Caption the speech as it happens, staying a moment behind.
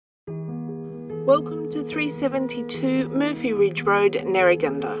Welcome to 372 Murphy Ridge Road,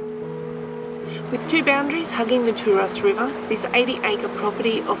 Nerrigunda. With two boundaries hugging the Turas River, this 80-acre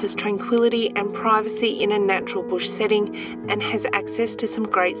property offers tranquility and privacy in a natural bush setting and has access to some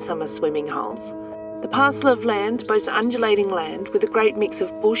great summer swimming holes. The parcel of land boasts undulating land with a great mix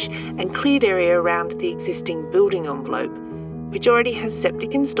of bush and cleared area around the existing building envelope, which already has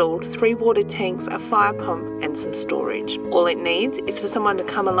septic installed, 3 water tanks, a fire pump and some storage. All it needs is for someone to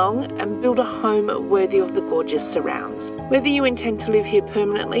come along and build a home worthy of the gorgeous surrounds. Whether you intend to live here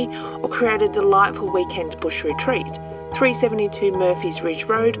permanently or create a delightful weekend bush retreat, 372 Murphy's Ridge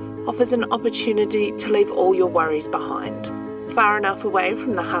Road offers an opportunity to leave all your worries behind. Far enough away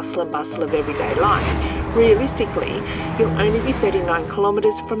from the hustle and bustle of everyday life, realistically, you'll only be 39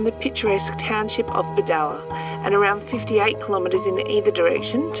 kilometres from the picturesque township of Badalla and around 58 kilometres in either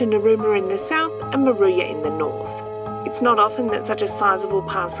direction to Nerrigunda in the south and Maruya in the north. It's not often that such a sizable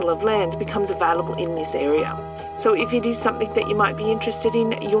parcel of land becomes available in this area, so if it is something that you might be interested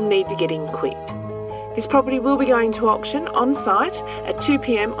in, you'll need to get in quick. This property will be going to auction on site at 2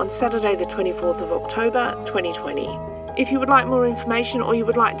 p.m. on Saturday the 24th of October 2020. If you would like more information or you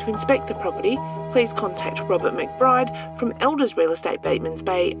would like to inspect the property, please contact Robert McBride from Elders Real Estate Batemans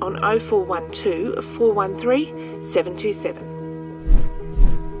Bay on 0412 413 727.